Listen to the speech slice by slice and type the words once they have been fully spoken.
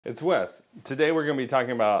It's Wes. Today we're going to be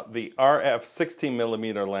talking about the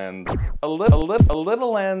RF16mm lens, a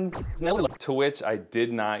little lens to which I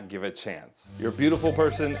did not give a chance. You're a beautiful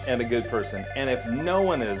person and a good person, and if no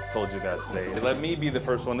one has told you that today, let me be the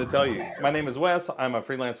first one to tell you. My name is Wes. I'm a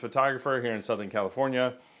freelance photographer here in Southern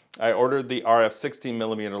California. I ordered the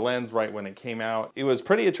RF16mm lens right when it came out. It was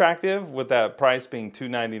pretty attractive with that price being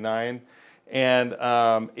 $299. And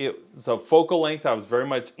so focal length I was very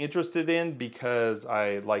much interested in because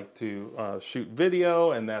I like to shoot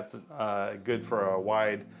video, and that's good for a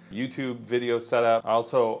wide YouTube video setup.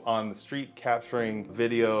 Also on the street capturing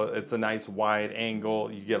video, it's a nice wide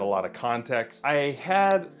angle. You get a lot of context. I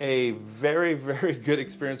had a very good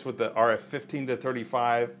experience with the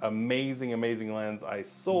RF15-35. Amazing lens. I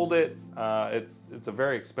sold it. It's a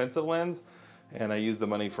very expensive lens, and I use the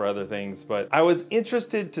money for other things, but I was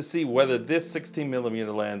interested to see whether this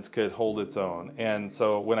 16mm lens could hold its own. And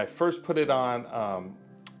so when I first put it on, a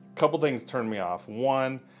couple things turned me off.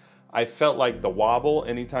 One, I felt like the wobble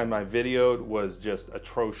anytime I videoed was just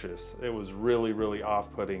atrocious. It was really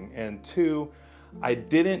off-putting. And two, I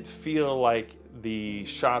didn't feel like the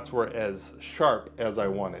shots were as sharp as I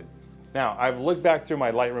wanted. Now, I've looked back through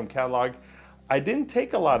my Lightroom catalog. I didn't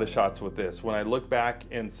take a lot of shots with this when I look back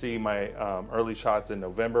and see my early shots in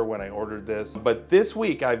November when I ordered this. But this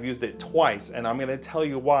week I've used it twice, and I'm gonna tell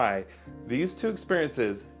you why. These two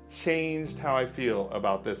experiences changed how I feel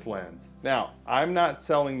about this lens. Now, I'm not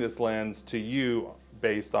selling this lens to you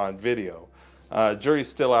based on video. Jury's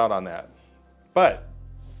still out on that. But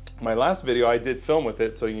my last video I did film with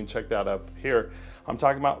it, so you can check that up here. I'm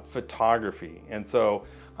talking about photography. And so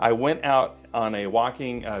I went out on a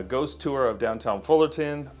walking ghost tour of downtown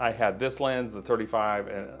Fullerton. I had this lens, the 35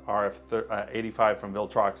 and RF85 from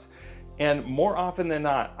Viltrox. And more often than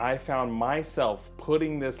not, I found myself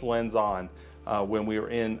putting this lens on when we were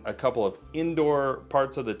in a couple of indoor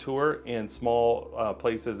parts of the tour, in small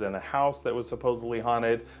places, in a house that was supposedly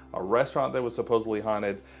haunted, a restaurant that was supposedly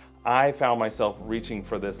haunted. I found myself reaching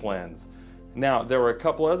for this lens. Now, there were a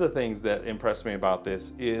couple other things that impressed me about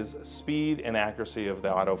this is speed and accuracy of the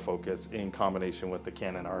autofocus in combination with the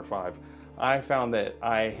Canon R5. I found that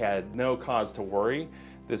I had no cause to worry.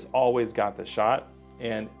 This always got the shot,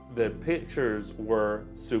 and the pictures were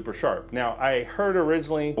super sharp. Now, I heard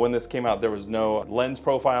originally when this came out there was no lens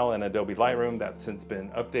profile in Adobe Lightroom. That's since been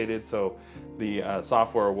updated, so the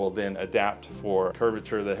software will then adapt for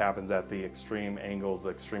curvature that happens at the extreme angles, the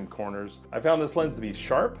extreme corners. I found this lens to be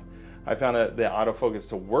sharp. I found the autofocus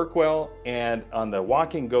to work well, and on the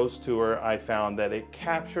walking ghost tour, I found that it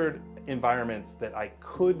captured environments that I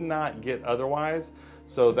could not get otherwise.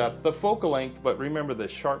 So that's the focal length, but remember the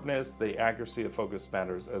sharpness, the accuracy of focus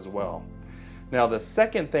matters as well. Now, the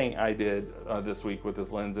second thing I did this week with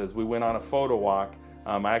this lens is we went on a photo walk.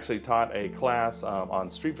 I actually taught a class on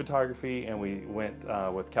street photography, and we went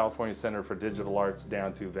with California Center for Digital Arts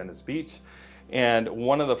down to Venice Beach. And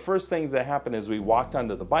one of the first things that happened is we walked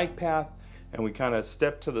onto the bike path, and we kind of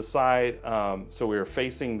stepped to the side. So we were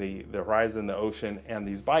facing the horizon, the ocean, and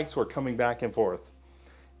these bikes were coming back and forth.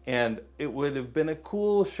 And it would have been a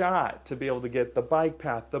cool shot to be able to get the bike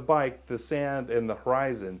path, the bike, the sand, and the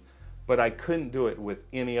horizon, but I couldn't do it with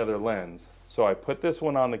any other lens. So I put this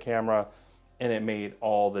one on the camera, and it made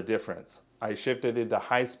all the difference. I shifted it to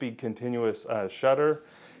high-speed continuous shutter,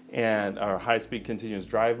 and our high-speed continuous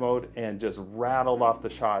drive mode, and just rattled off the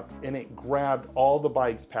shots, and it grabbed all the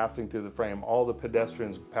bikes passing through the frame, all the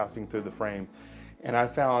pedestrians passing through the frame, and I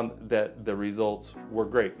found that the results were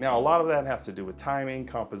great. Now, a lot of that has to do with timing,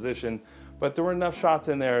 composition, but there were enough shots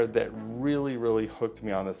in there that really hooked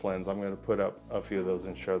me on this lens. I'm going to put up a few of those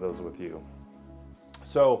and share those with you.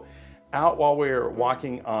 So out while we were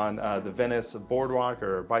walking on the Venice boardwalk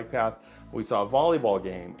or bike path, we saw a volleyball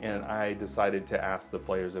game, and I decided to ask the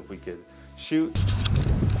players if we could shoot.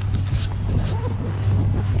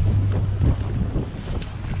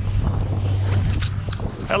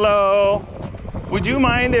 Hello. Would you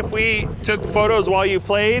mind if we took photos while you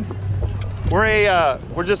played?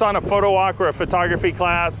 We're just on a photo walk. We're a photography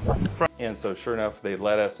class. And so sure enough, they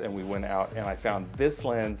let us, and we went out, and I found this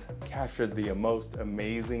lens captured the most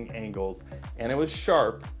amazing angles, and it was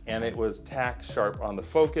sharp, and it was tack sharp on the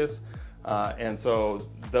focus. And so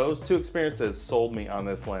those two experiences sold me on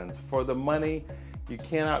this lens. For the money, you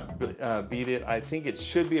cannot beat it. I think it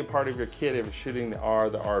should be a part of your kit if you're shooting the R,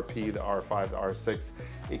 the RP, the R5, the R6.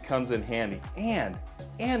 It comes in handy, and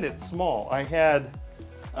it's small. I had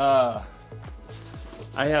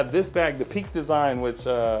this bag, the Peak Design, which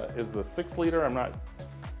is the 6-liter. I'm not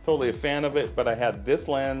totally a fan of it, but I had this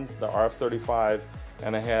lens, the RF35,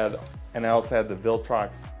 and I also had the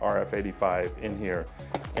Viltrox RF85 in here.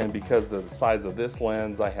 And because of the size of this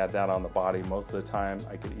lens, I had that on the body most of the time.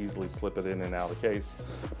 I could easily slip it in and out of the case.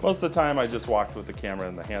 Most of the time I just walked with the camera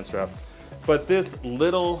and the hand strap. But this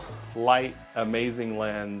little light, amazing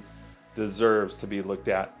lens deserves to be looked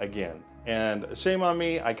at again. And shame on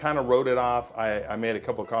me, I kind of wrote it off. I made a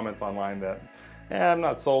couple comments online that, I'm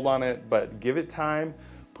not sold on it, but give it time.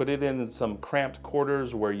 Put it in some cramped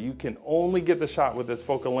quarters where you can only get the shot with this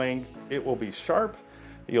focal length. It will be sharp.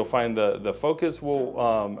 You'll find the focus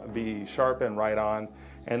will be sharp and right on,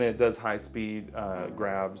 and it does high speed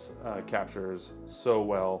grabs, captures so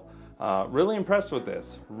well. Really impressed with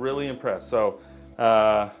this, really impressed. So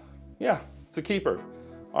yeah, it's a keeper.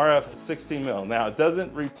 RF16mm. Now it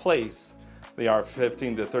doesn't replace the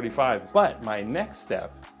RF15 to 35, but my next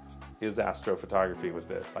step is astrophotography with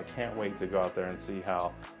this. I can't wait to go out there and see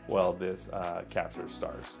how well this captures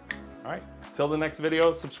stars. All right, till the next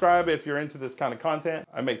video, subscribe if you're into this kind of content.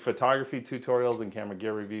 I make photography tutorials and camera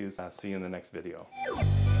gear reviews. See you in the next video.